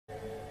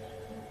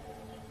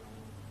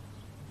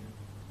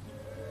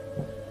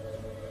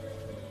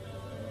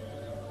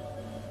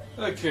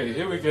Okay,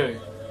 here we go.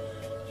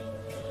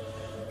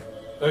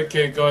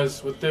 Okay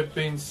guys, with that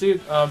being said,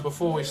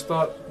 before we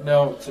start,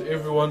 now to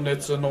everyone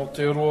that's in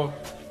Aotearoa,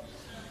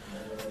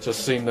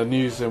 just seen the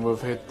news and we've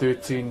had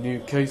 13 new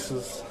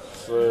cases,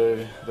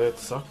 so that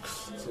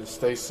sucks, so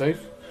stay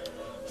safe.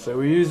 So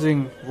we're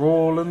using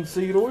raw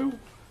linseed oil.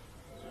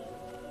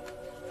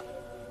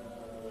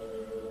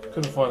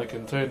 Couldn't find a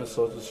container,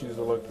 so I'll just use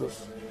it like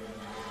this.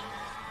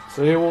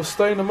 So yeah, we'll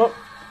stain them up.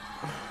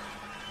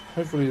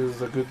 Hopefully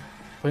there's a good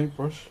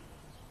paintbrush.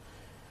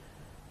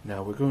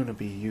 Now we're going to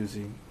be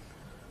using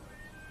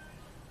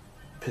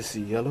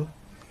pissy yellow.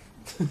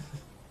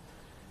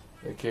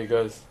 Okay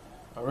guys,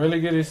 I'm really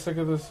getting sick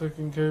of this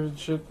fucking COVID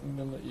shit.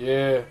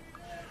 Yeah,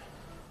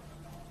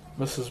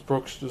 Mrs.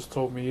 Brooks just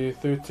told me, yeah,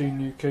 13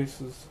 new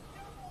cases.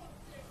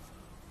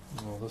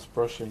 Oh, this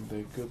brush ain't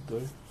that good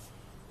though.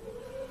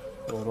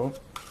 Hold on.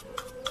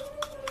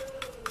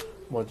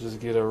 Might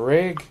just get a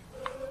rag.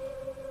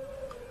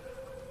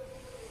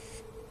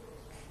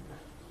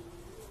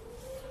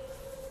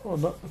 Oh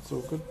no, that's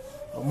all good.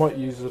 I might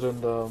use it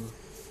in to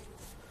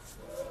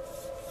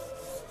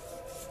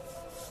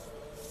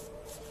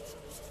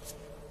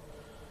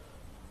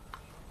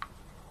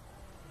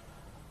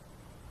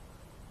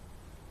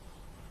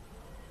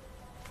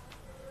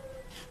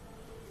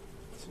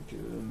get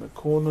it in the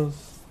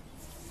corners.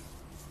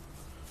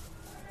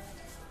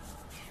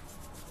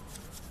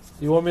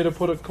 Do you want me to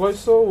put it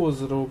closer, or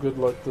is it all good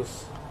like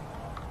this?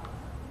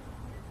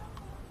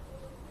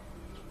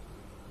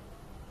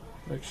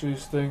 Make sure you're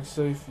staying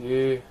safe,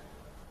 yeah.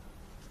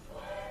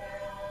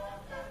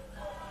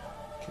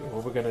 Okay,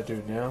 what we're going to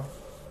do now,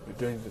 we're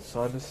doing the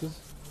sinuses.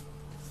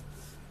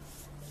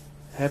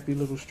 Happy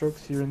little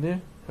strokes here and there.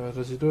 How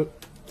does he do it?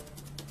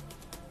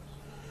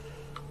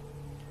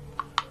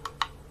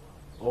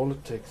 All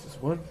it takes is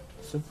one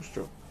simple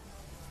stroke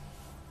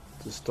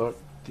to start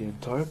the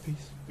entire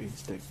piece being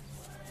stained.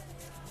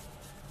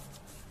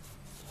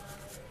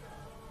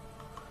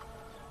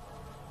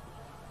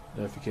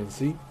 Now if you can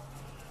see,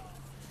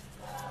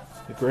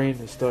 the grain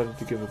is starting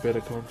to give a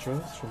better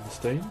contrast from the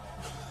stain.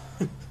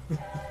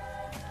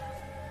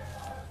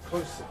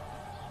 Closer.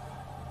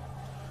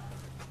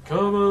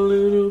 Come a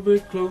little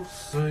bit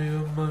closer,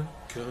 you're my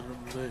kind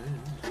of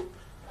man.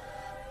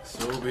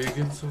 So big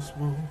and so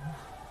small.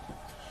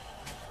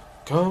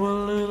 Come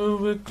a little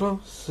bit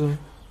closer,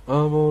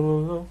 I'm all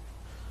alone.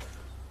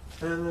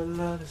 And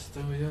the light is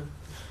still young.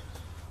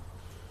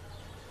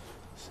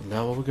 So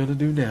now what we're going to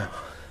do now,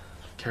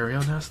 carry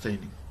on our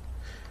staining.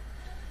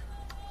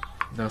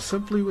 Now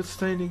simply with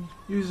staining,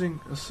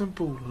 using a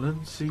simple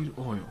linseed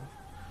oil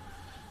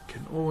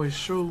can always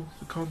show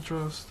the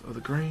contrast of the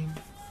grain,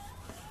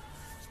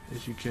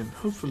 as you can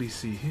hopefully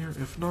see here.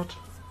 If not,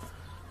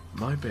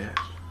 my bad.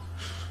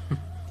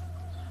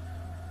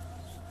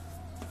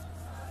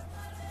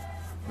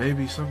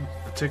 Maybe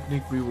a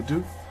technique we will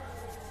do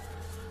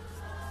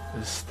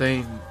is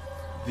stain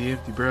the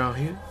empty brow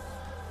here,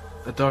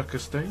 a darker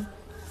stain,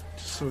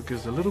 just so it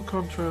gives a little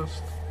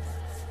contrast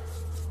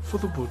for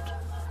the wood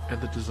and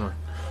the design.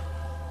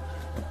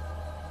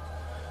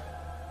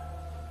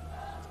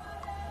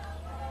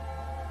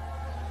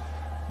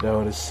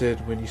 Now it is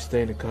said when you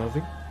stain a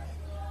carving,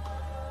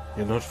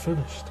 you're not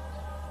finished.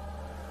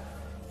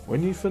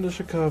 When you finish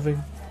a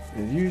carving,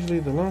 usually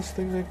the last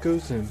thing that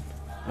goes in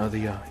are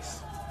the eyes.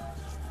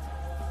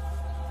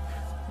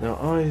 Now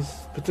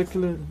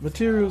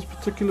materials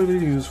particularly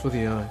used for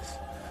the eyes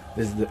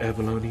is the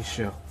abalone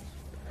shell.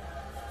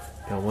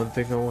 Now one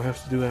thing I will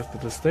have to do after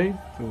the stain,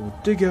 we will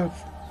dig out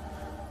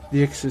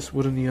the excess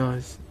wood in the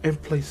eyes and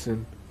place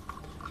in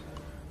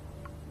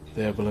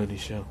the abalone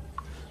shell.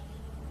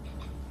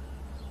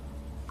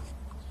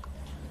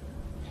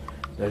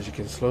 Now, as you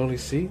can slowly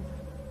see,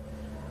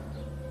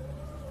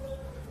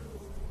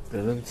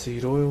 the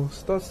linseed oil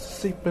starts to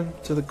seep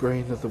into the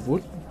grain of the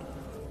wood,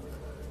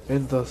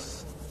 and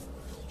thus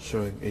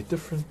showing a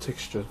different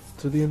texture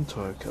to the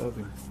entire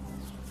carving.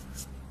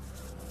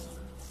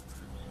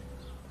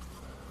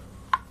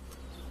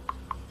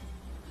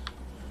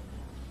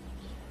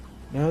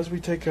 Now as we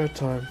take our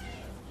time,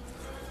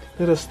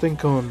 let us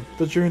think on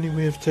the journey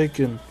we have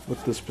taken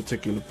with this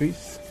particular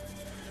piece.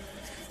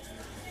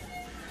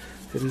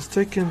 It has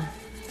taken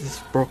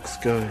this Brock's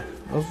guy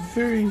a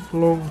very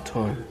long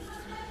time,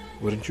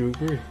 wouldn't you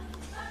agree?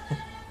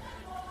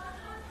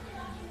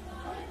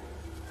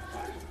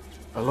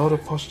 A lot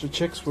of posture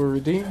checks were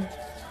redeemed,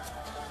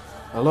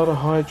 a lot of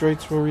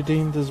hydrates were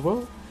redeemed as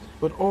well,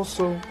 but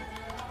also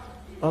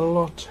a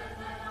lot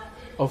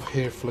of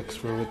hair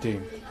flicks were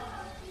redeemed.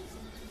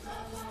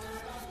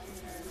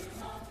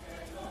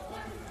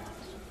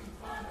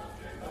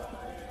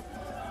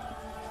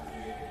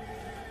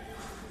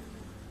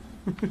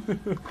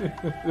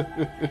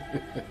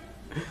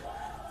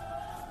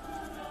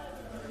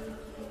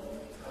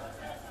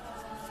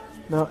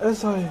 Now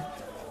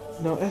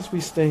as we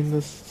stain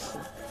this,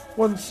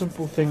 one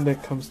simple thing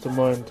that comes to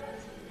mind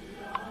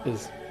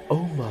is,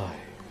 oh my.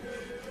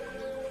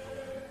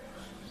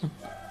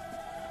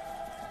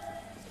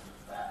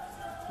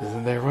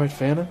 Isn't that right,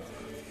 Fana?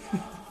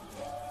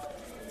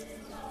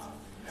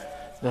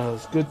 Now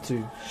it's good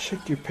to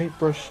shake your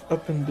paintbrush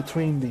up in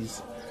between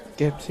these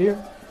gaps here,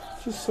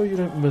 just so you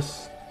don't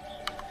miss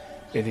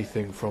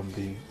anything from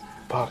the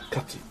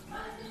pakati.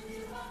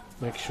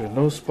 Make sure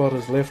no spot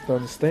is left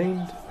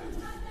unstained,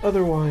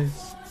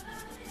 otherwise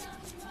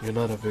you're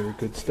not a very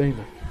good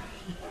stainer.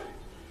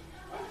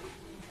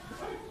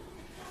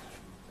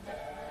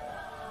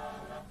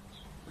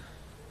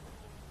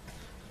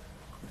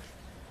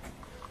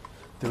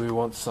 Do we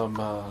want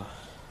some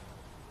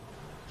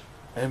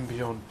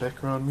ambient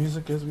background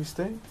music as we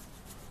stain?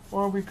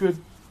 Or are we good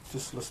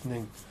just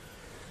listening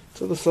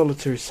to the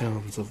solitary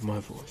sounds of my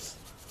voice?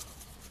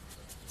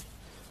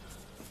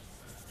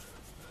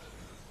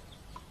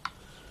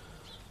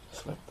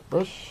 Slap the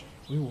brush.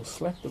 We will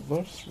slap the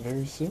brush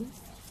very soon.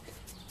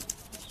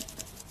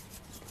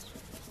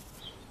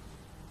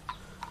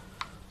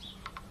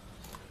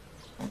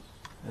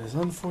 It's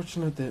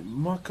unfortunate that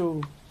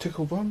Mako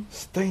Ticklebum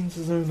stains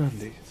his own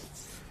undies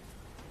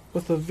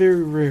with a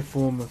very rare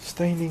form of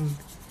staining.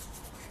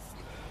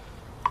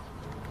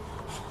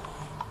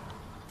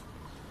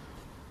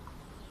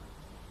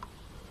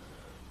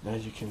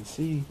 As you can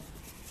see.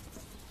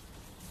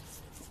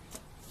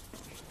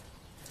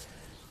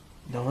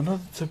 Now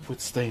another tip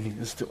with staining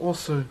is to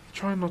also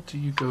try not to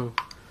go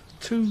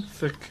too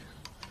thick,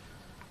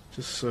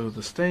 just so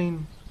the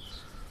stain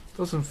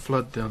doesn't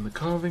flood down the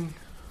carving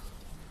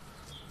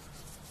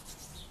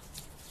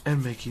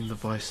and making the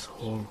vise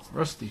all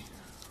rusty.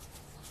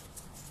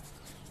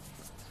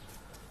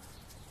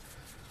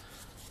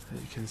 As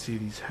you can see,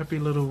 these happy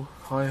little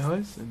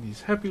highs and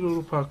these happy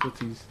little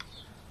pakutis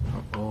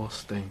are all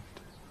stained.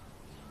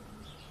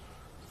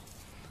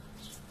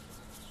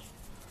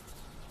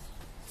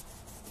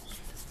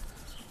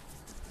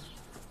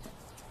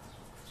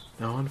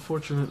 Now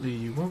unfortunately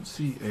you won't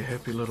see a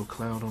happy little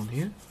cloud on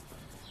here,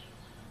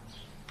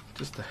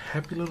 just a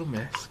happy little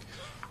mask.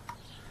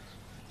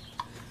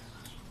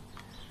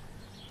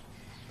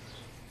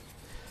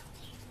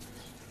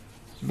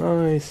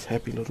 Nice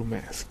happy little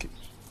mask.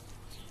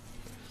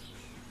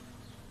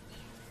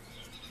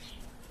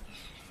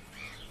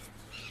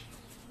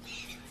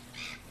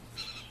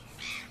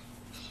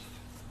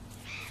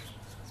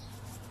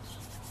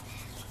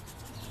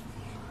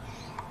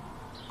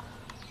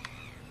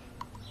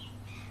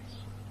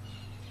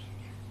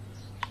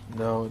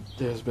 Now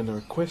there's been a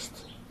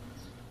request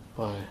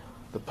by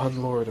the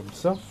pun lord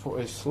himself for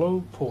a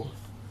slow pour.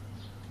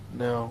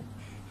 Now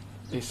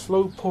a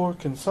slow pour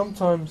can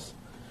sometimes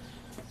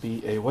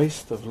be a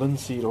waste of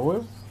linseed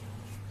oil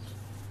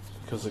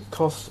because it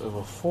costs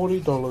over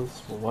 $40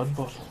 for one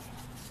bottle.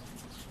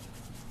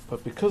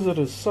 But because it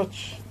is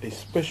such a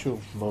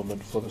special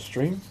moment for the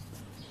stream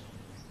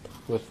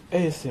with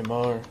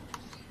ASMR,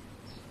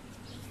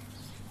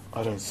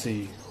 I don't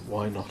see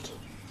why not.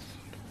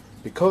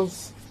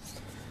 Because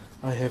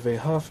I have a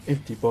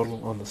half-empty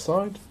bottle on the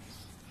side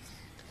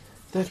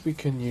that we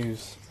can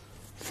use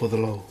for the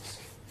lols.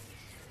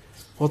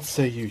 What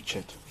say you,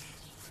 Chet?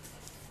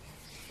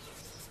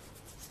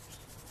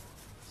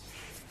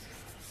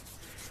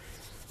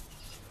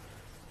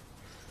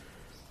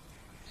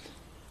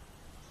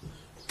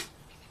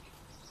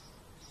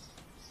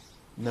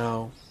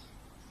 Now,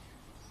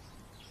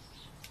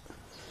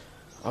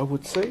 I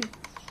would say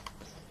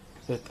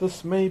that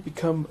this may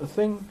become a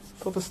thing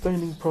for the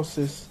staining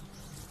process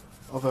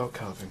of our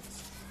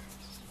carvings.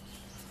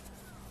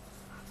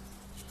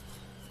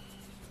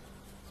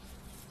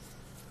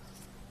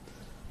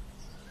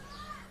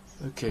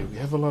 Okay, we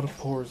have a lot of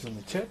pours in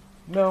the chat.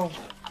 Now,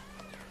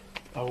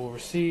 I will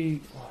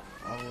receive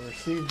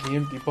the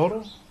empty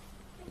bottle.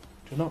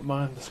 Do not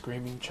mind the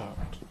screaming child.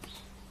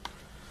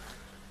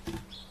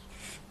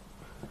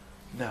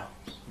 Now,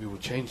 we will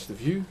change the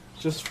view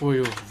just for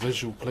your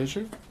visual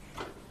pleasure.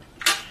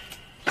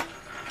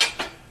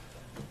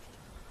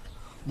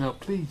 Now,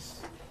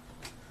 please,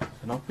 do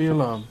not be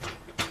alarmed.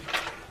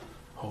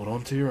 Hold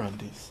on to your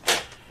undies.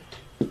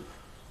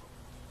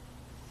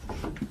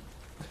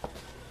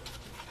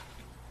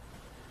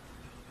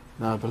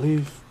 Now, I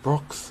believe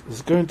Brox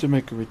is going to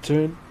make a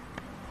return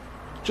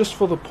just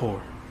for the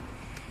pour.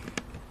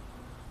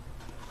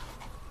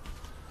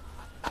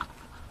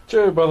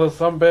 Joe brothers,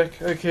 I'm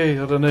back. Okay,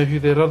 I don't know who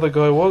that other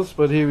guy was,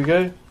 but here we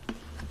go.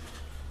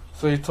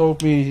 So he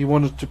told me he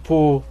wanted to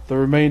pour the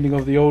remaining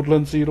of the old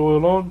linseed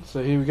oil on,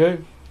 so here we go.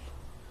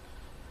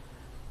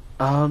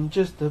 I'm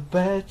just a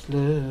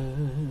bachelor,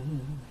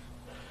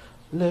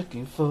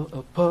 looking for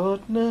a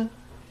partner,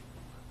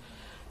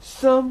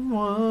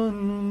 someone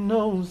who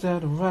knows how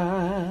to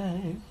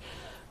ride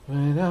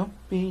without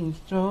being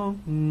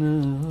strong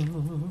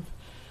enough.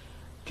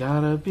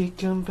 Gotta be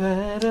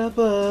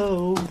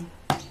compatible.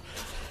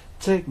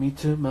 Take me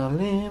to my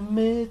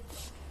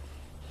limits,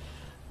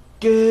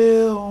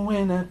 girl,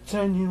 when I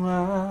turn you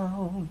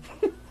on.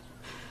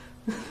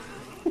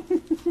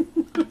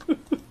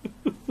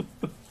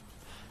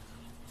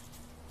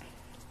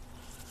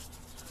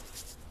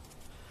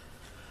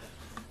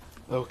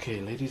 Okay,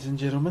 ladies and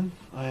gentlemen,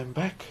 I am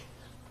back.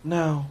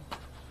 Now,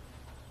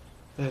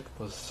 that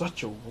was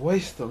such a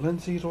waste of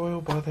linseed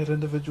oil by that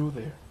individual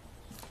there.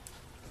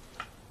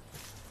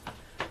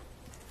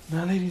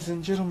 Now, ladies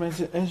and gentlemen,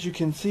 as you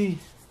can see,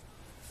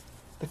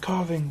 the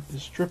carving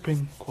is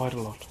dripping quite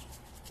a lot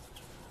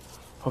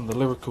from the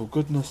lyrical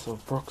goodness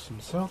of Brox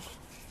himself,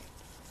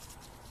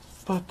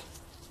 but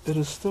it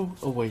is still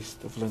a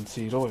waste of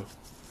linseed oil.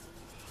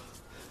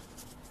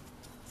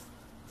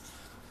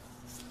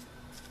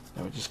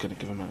 Now we're just going to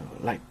give him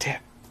a light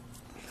tap.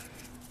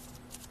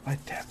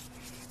 Light tap.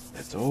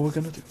 That's all we're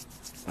going to do.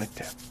 Light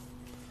tap.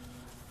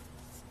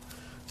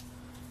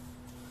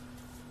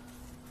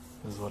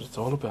 This is what it's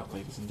all about,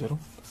 ladies and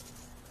gentlemen.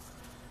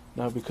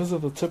 Now, because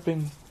of the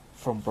tipping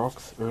from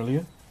Brox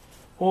earlier,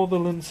 all the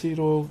linseed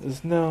oil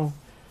is now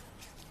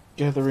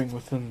gathering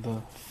within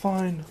the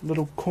fine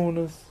little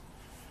corners,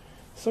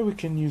 so we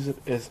can use it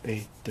as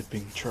a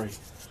dipping tray.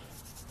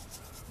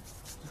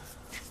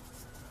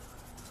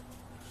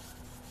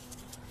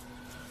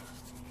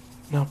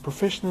 Now,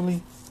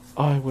 professionally,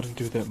 I wouldn't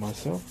do that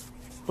myself,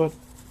 but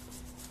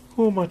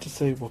who am I to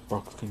say what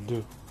Brox can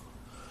do?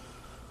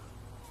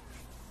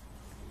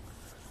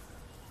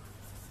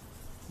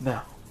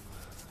 Now,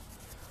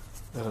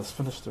 let us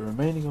finish the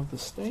remaining of the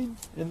stain,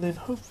 and then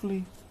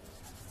hopefully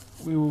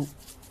we will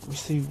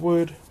receive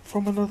word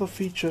from another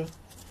feature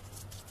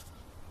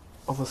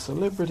of a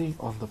celebrity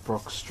on the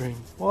Brox stream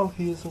while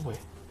he is away.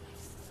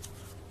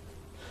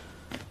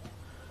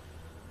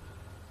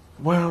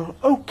 Well,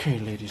 okay,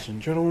 ladies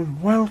and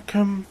gentlemen,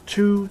 welcome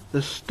to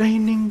the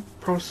staining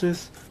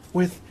process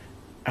with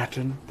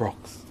Atten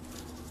Brox.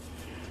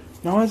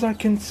 Now, as I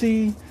can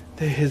see,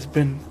 there has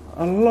been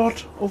a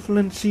lot of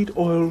linseed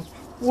oil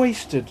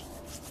wasted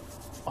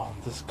on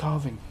this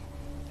carving.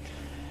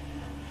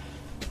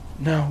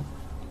 Now,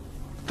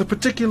 the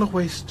particular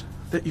waste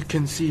that you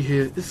can see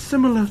here is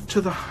similar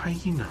to the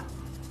hyena.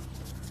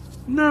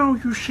 Now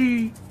you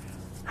see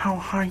how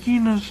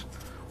hyenas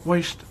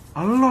waste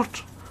a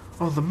lot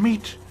of the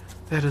meat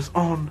that is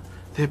on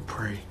their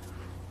prey.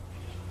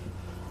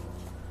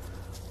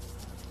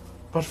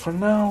 But for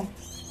now,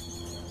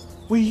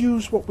 we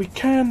use what we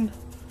can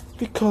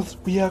because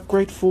we are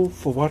grateful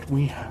for what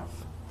we have.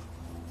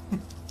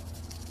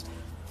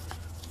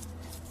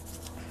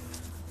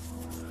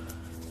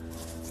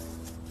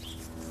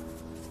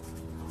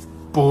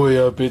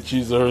 Boy, I bet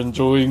yous are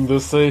enjoying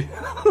this, eh?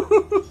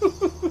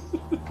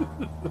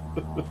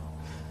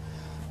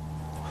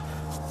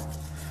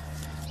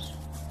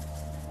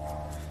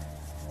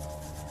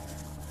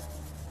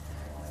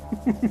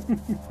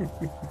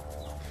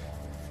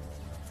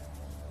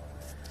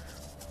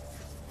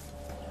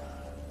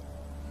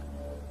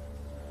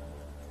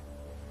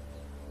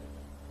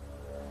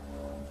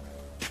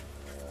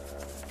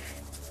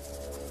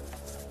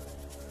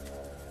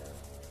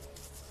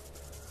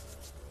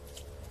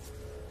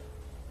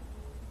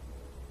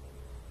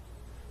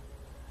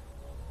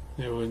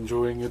 You're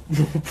enjoying it,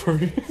 bro.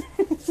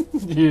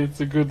 Yeah,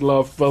 it's a good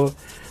laugh, fella.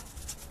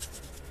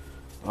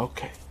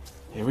 Okay,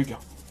 here we go.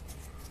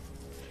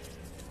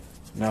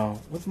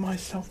 Now, with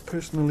myself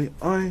personally,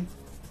 I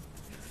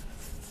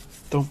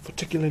don't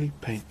particularly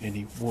paint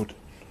any wood.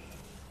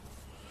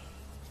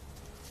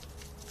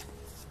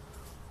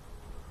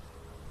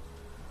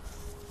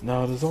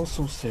 Now, it is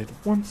also said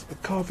once a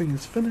carving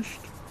is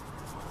finished,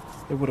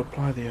 they would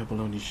apply the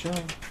abalone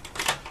shell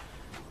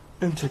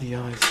into the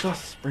eyes,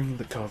 thus bringing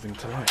the carving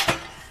to life.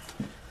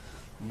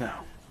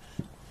 Now,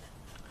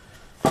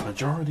 the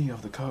majority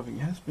of the carving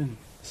has been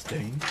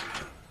stained,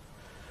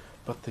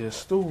 but there are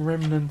still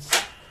remnants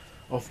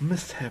of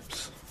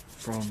mishaps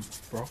from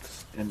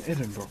Brox and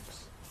Edinburgh.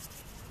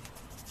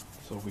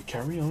 So we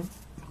carry on.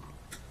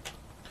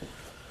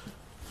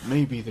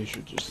 Maybe they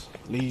should just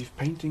leave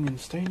painting and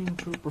staining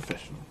to a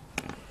professional.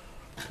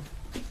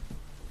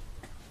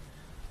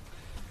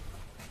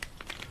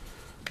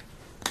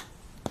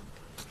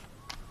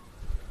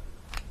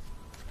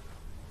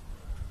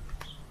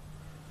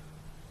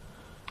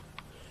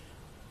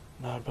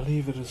 Now I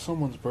believe it is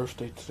someone's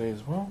birthday today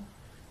as well.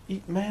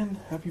 Eat Man,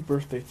 happy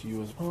birthday to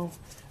you as well.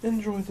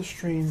 Enjoy the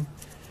stream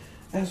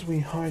as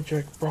we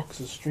hijack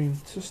Brox's stream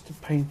just to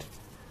paint,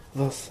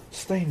 thus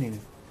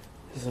staining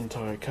his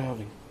entire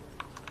carving.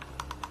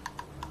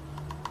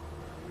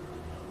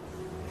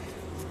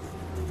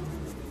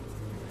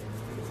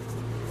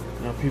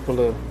 Now people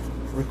are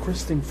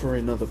requesting for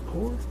another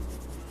pour.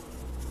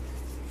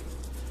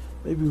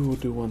 Maybe we'll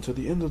do one to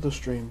the end of the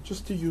stream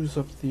just to use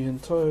up the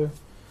entire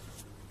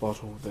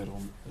bottle that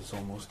is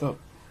almost up.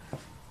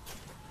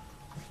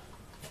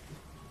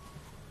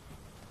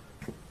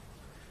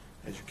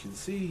 As you can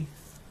see,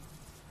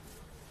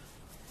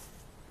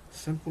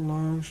 simple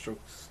line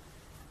strokes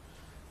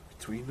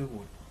between the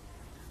wood,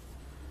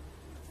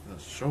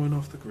 thus showing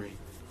off the grain.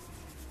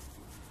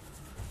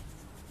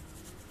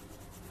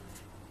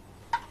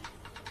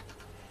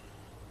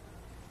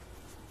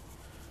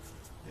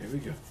 There we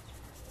go.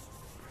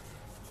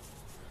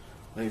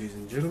 Ladies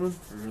and gentlemen,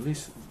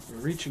 we're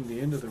reaching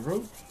the end of the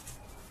road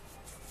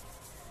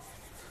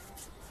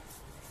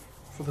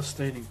for the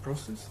staining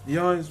process. The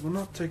eyes will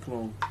not take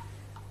long,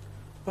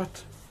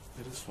 but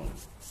it is fun.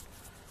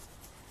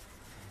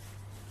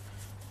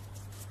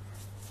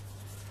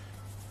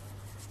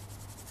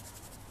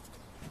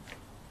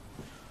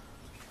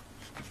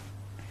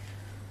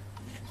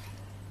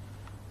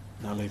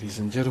 Now, ladies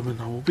and gentlemen,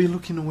 I will be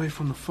looking away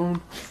from the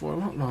phone for a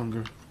lot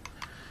longer,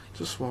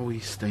 just while we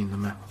stain the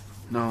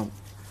mouth. Now,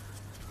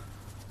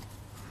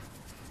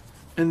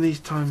 in these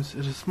times,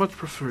 it is much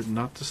preferred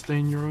not to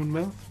stain your own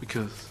mouth,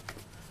 because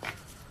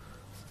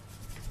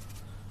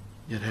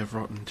you'd have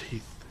rotten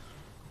teeth.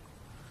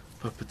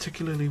 But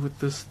particularly with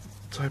this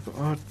type of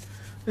art,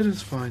 it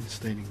is fine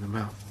staining the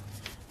mouth.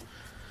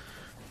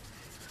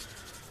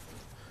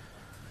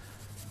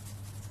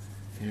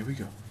 Here we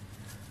go.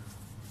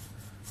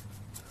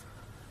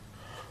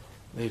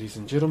 Ladies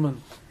and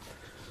gentlemen,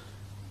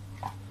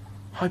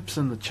 hypes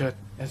in the chat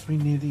as we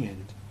near the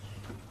end.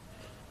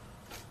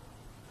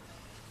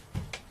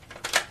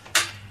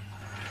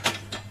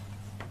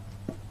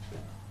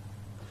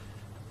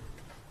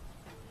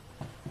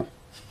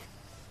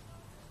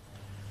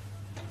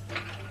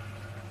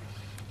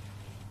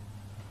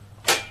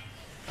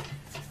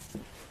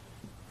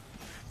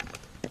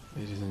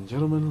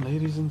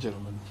 Ladies and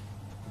gentlemen,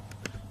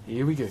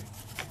 here we go.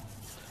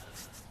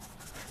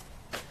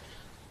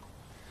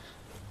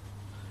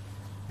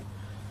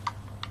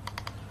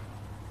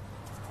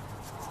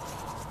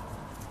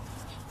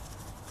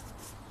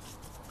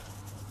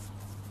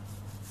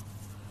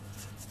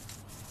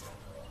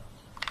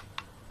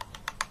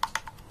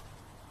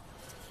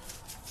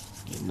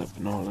 Getting up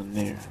and all in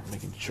there,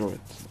 making sure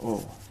it's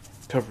all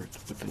covered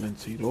with the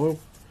linseed oil.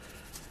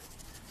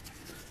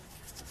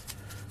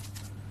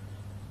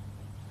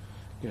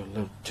 Got a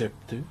little tip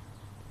too.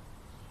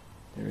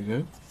 There we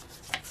go.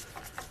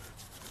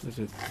 Let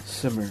it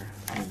simmer.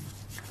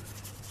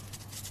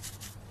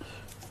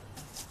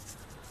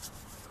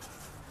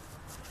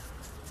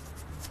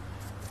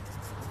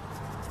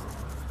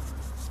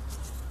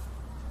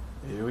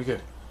 Here we go.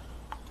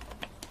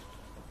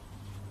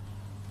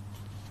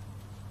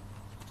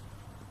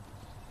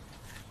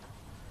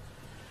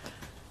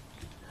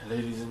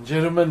 Ladies and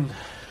gentlemen,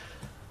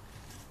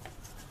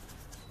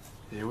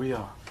 here we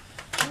are.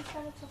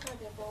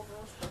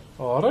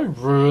 Oh, don't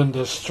ruin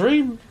the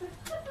stream.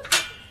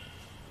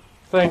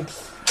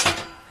 Thanks.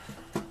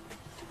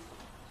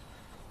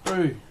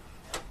 Boo,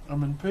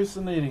 I'm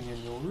impersonating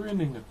and you're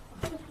ruining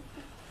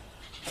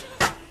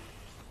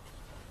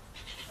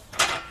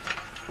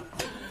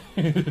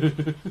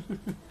it.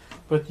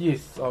 But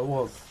yes, I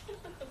was.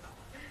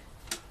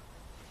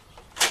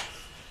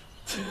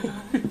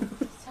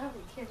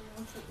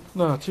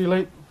 No, too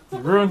late. You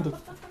ruined it.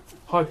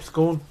 Hype's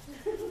gone.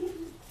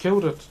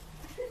 Killed it.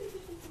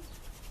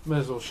 May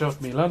as well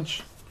shove me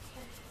lunch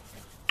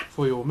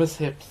for your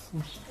mishaps.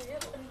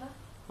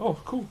 Oh,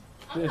 cool.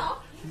 Yeah.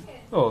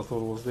 Oh, I thought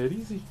it was that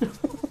easy.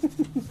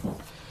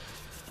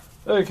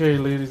 Okay,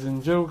 ladies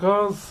and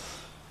gentlemen,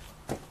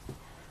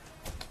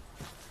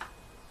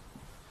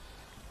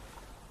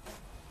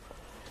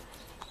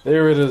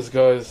 there it is,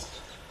 guys.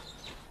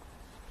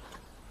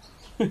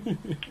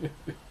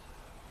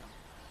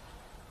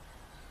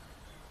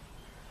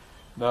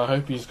 Now I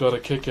hope he's got a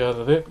kick out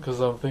of that, because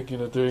I'm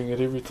thinking of doing it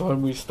every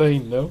time we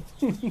stain now.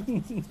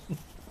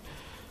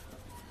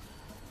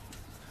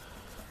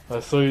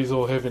 I saw he's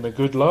all having a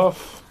good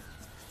laugh.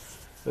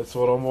 That's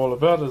what I'm all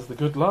about, is the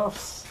good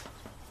laughs.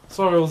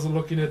 Sorry I wasn't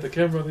looking at the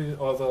camera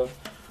or the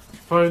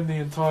phone the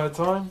entire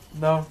time.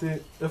 Now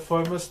if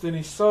I missed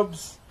any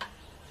subs,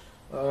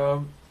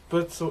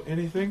 bits or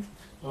anything.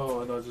 Oh,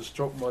 and I just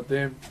dropped my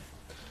damn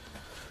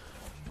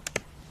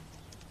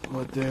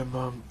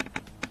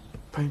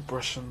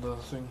paintbrush in the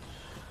thing,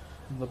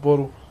 in the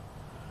bottle.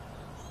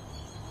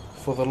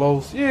 For the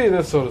lols. Yeah,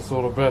 that's what it's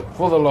all about.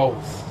 For the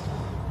lols.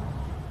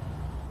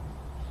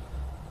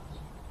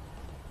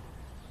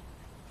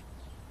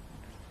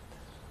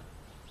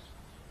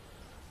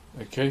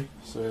 Okay,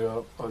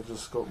 so I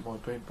just got my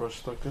paintbrush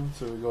stuck in,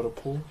 so we got a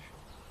pour.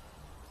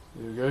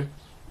 There we go.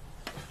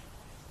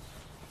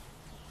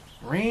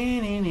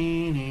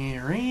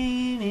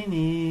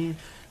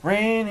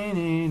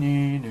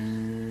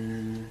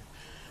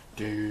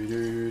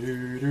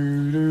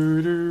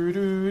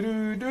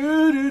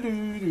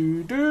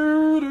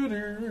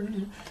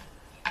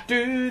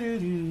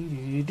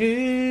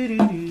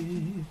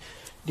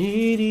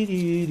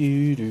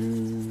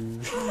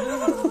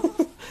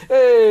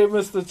 Hey,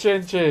 Mr.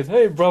 Chen Chen.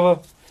 Hey,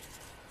 brother.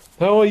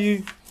 How are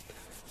you?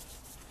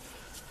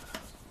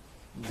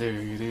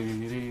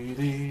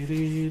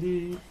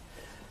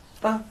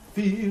 I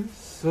feel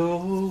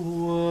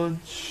so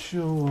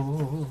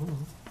unsure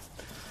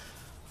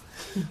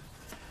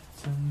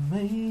to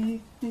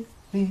make me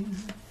feel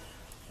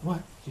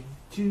what you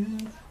do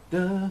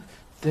the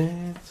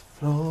dance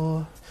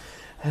floor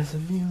as the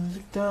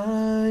music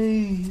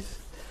dies.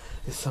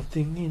 There's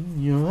something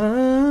in your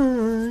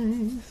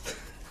eyes.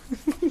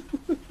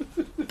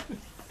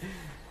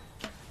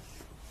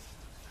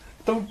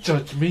 Don't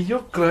judge me, you're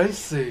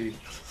crazy.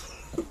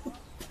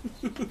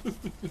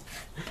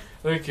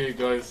 Okay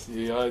guys,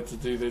 yeah, I had to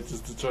do that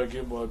just to try and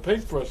get my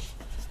paintbrush.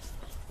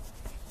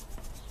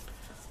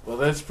 Well,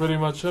 that's pretty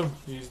much him.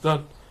 He's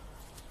done.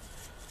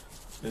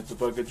 Let the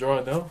bucket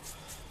dry now.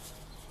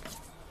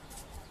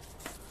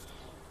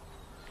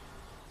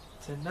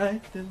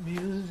 Tonight the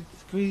music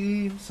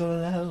screams so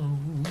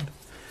loud.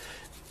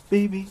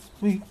 Baby,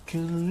 we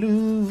can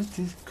lose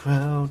this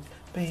crown.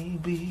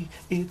 Baby,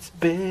 it's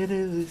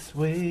better this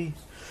way.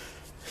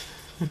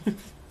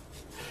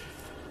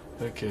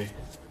 Okay,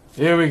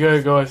 here we go,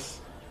 guys.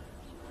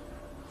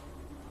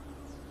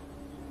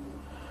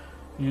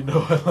 You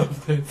know I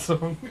love that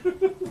song.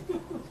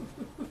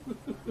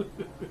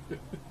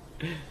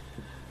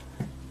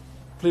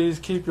 Please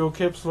keep your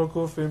caps lock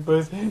off and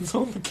both hands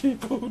on the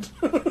keyboard.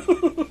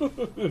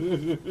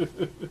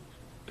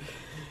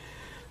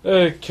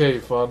 Okay,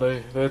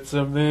 whānau, that's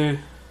there.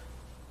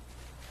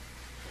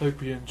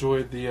 Hope you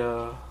enjoyed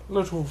the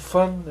little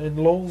fun and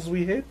lols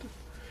we had.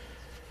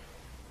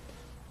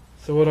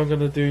 So what I'm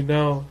going to do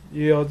now,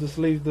 I'll just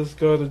leave this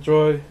guy to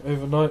dry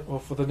overnight or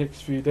for the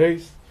next few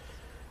days.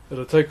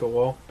 It'll take a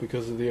while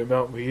because of the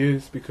amount we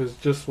use, because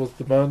Just was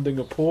demanding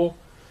a pour.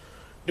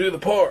 Do the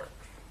pour!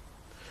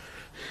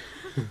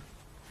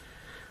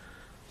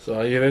 So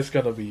that's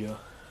going to be,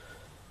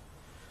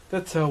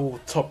 that's how we'll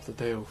top the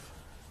day off.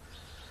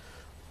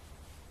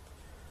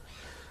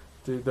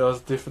 Dude, that was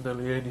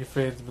definitely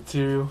OnlyFans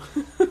material.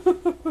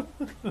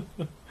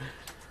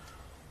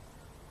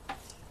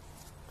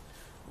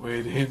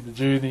 We're to end the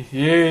journey.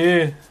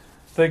 Yeah.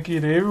 Thank you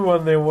to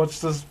everyone that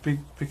watched this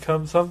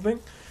become something.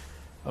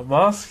 A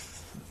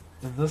mask,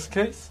 in this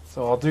case.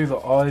 So I'll do the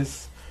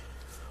eyes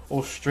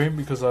off stream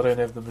because I don't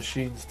have the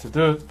machines to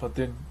do it. But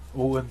then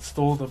we'll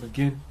install them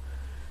again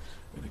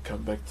when I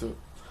come back to it.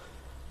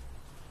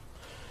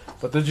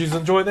 But did you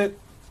enjoy that?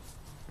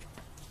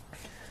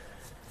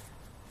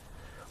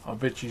 I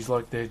bet you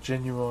like that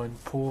genuine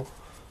pour.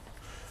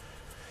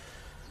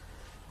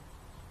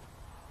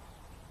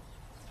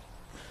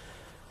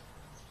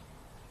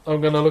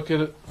 I'm gonna look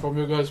at it from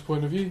your guys'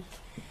 point of view.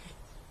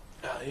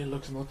 It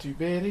looks not too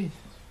bad, eh?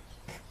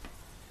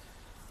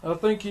 I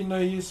think you know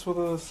yes for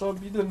the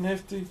sub, you didn't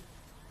have to.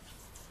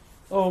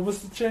 Oh,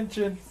 Mr. Chan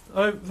Chan,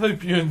 I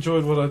hope you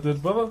enjoyed what I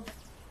did, brother.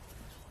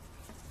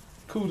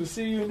 Cool to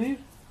see you in here.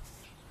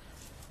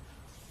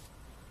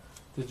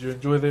 Did you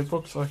enjoy that,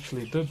 Brooks? I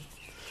actually did.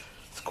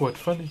 It's quite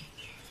funny.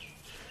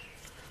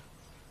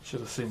 Should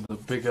have seen the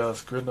big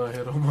ass grin I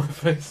had on my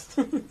face.